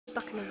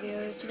Back in the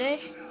video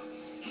today.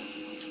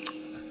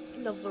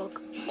 The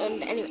vlog.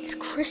 And anyway, it's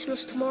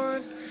Christmas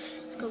tomorrow.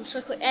 It's gone so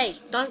quick. Hey,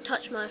 don't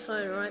touch my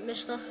phone, alright,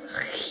 mister?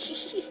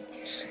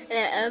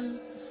 Yeah,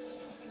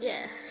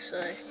 yeah,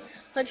 so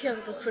hope you have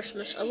a good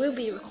Christmas. I will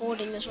be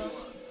recording as well.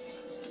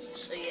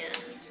 So yeah.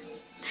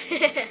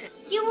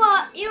 You're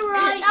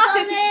right,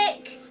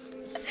 Dominic.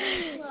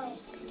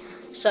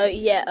 So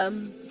yeah,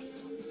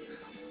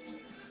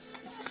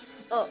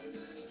 oh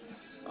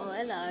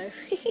hello.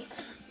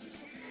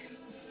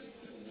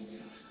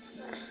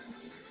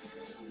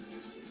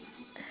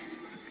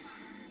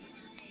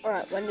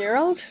 Alright,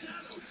 1-year-old.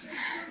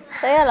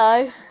 Say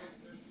hello.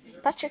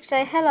 Patrick,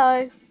 say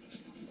hello.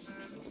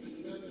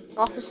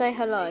 Arthur, say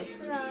hello.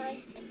 Hello.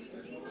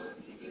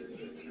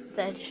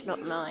 They're just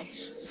not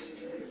nice.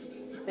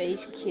 But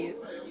he's cute.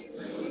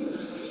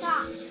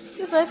 That.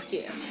 You're both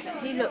cute.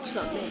 He looks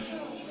like me.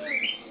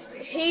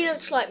 He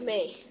looks like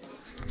me.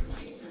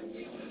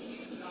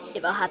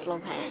 If I had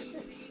long hair.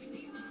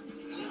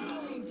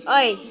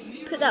 Hey,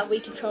 put that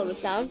Wii controller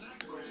down.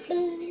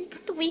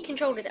 Put the Wii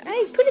controller down.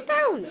 Hey, put it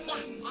down.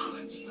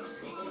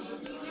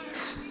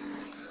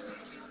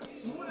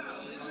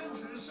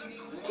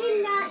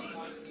 Didn't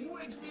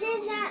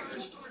that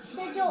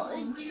the daughter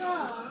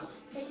try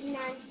the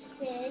nice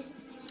thing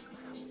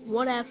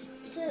Whatever.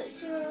 to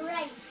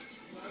erase?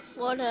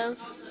 Whatever.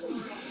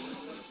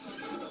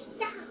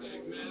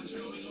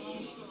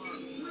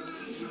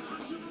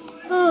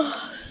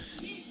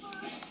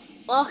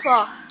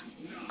 Arthur.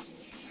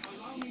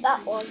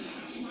 That one.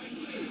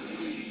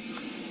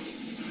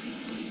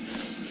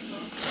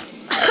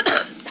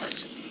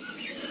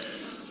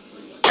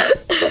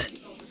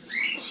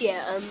 So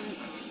yeah,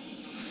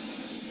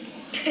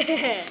 look at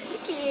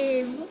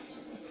him.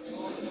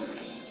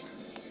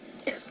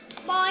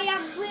 Bye,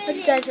 I'm Hope winning.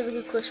 you guys have a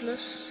good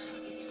Christmas.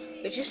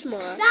 Which is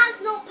tomorrow.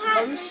 That's not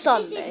Patrick. On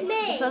Sunday.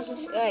 This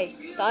is me. Hey,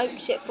 don't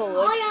sit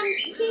forward.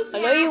 I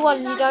know you won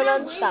and you don't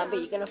understand, but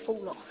you're going to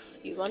fall off.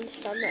 You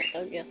understand that,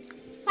 don't you?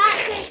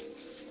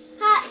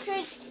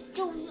 Patrick's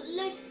the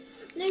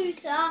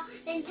loser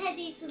and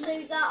Teddy's the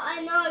loser.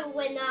 I know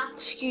winner.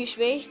 Excuse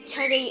me,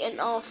 Teddy and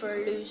Arthur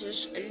are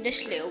losers, and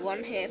this little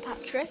one here,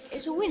 Patrick,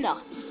 is a winner.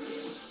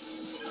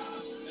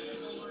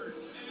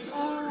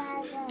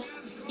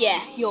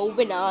 Yeah, you're a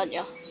winner, aren't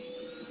you?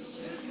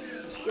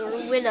 You're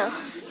a winner.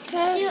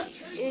 You're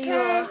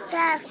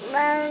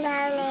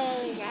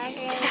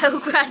Tell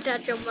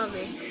Granddad your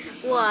mummy.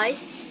 Why?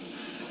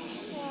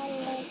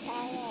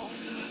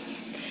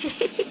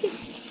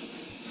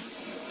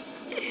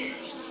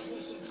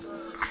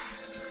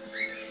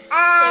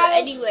 So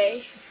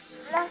anyway,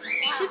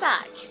 sit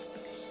back.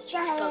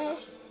 No,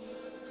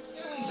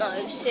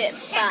 sit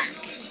back.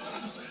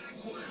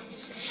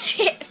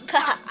 Sit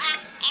back.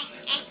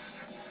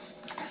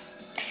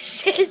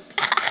 Sit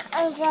back.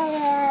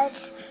 I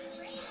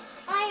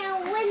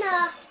am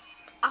winner.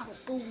 Ow,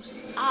 balls.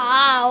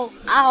 Ow,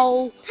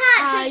 ow.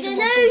 Patrick's the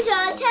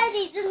loser.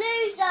 Teddy's the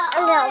loser.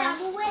 I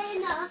am a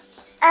winner.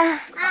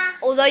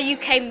 Although you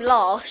came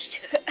last,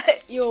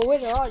 you're a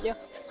winner, aren't you?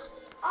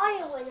 I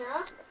am a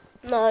winner.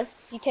 No,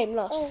 you came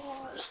last.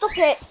 Stop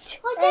it.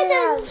 I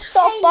didn't.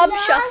 Stop say bum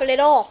last. shuffling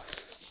off.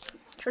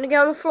 Do you want to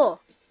get on the floor?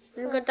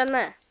 Do you want to go down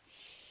there?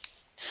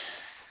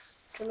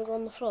 Do you want to go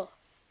on the floor?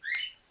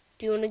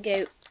 Do you want to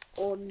go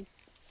on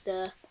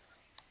the...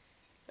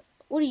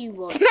 What do you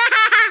want?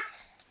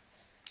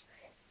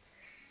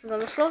 On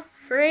the floor?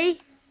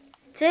 3,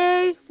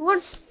 2,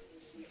 1.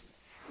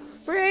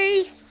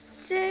 3,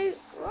 2,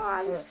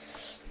 1.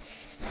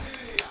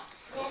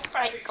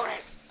 Right, got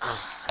it.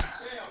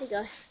 There you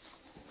go.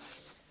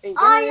 There you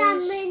I go.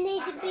 am ready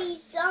to be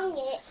sung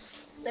it.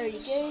 There you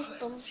go.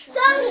 Bum Sung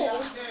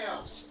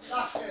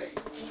shuffling. it.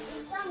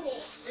 Sung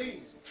it.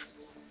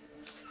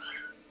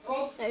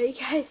 There you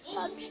go.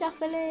 Bum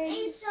shuffling.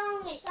 You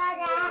sung it,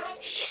 Dada.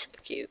 He's so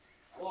cute.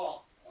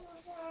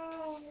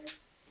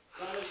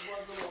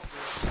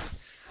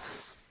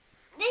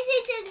 This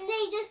isn't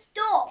need to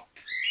stop.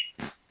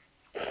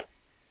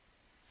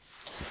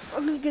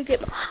 I'm gonna go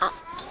get my hat.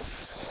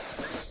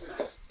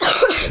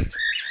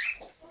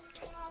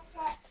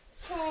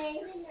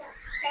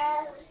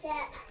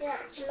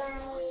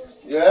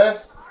 Yeah?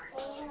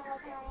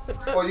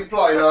 What, you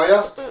playing, are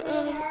you?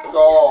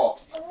 Oh.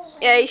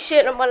 Yeah, he's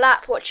sitting on my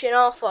lap watching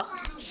Arthur.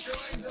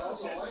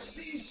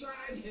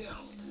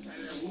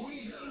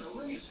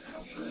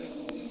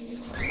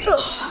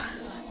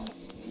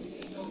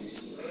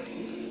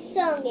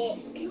 Sonic.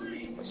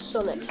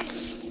 Sonic.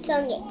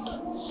 Sonic.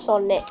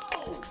 Sonic.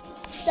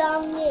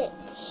 Sonic.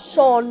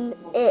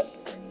 Sonic.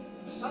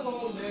 Come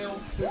on now.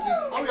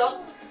 Hurry up.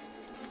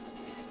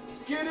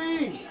 Get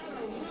in.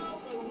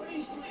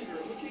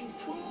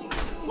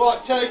 Right,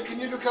 Ted, can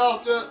you look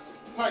after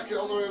Patrick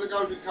on the way to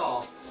go to the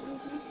car?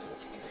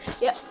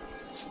 Yep.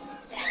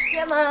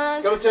 Come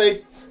on. Go on,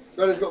 Ted.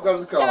 Go to the car.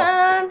 Come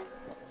on.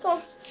 Come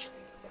on.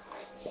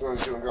 Go on,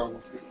 go and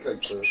get the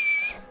cake first.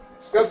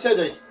 Go,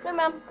 Teddy. Come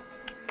on.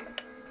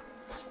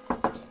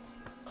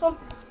 Come.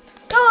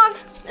 Go on,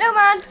 little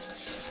man.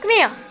 Come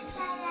here.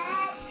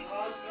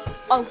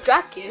 I'll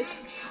drag you.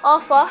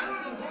 Arthur,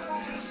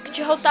 could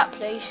you hold that,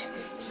 please?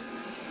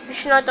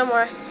 Actually, no, don't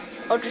worry.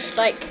 I'll just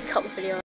like cut the video.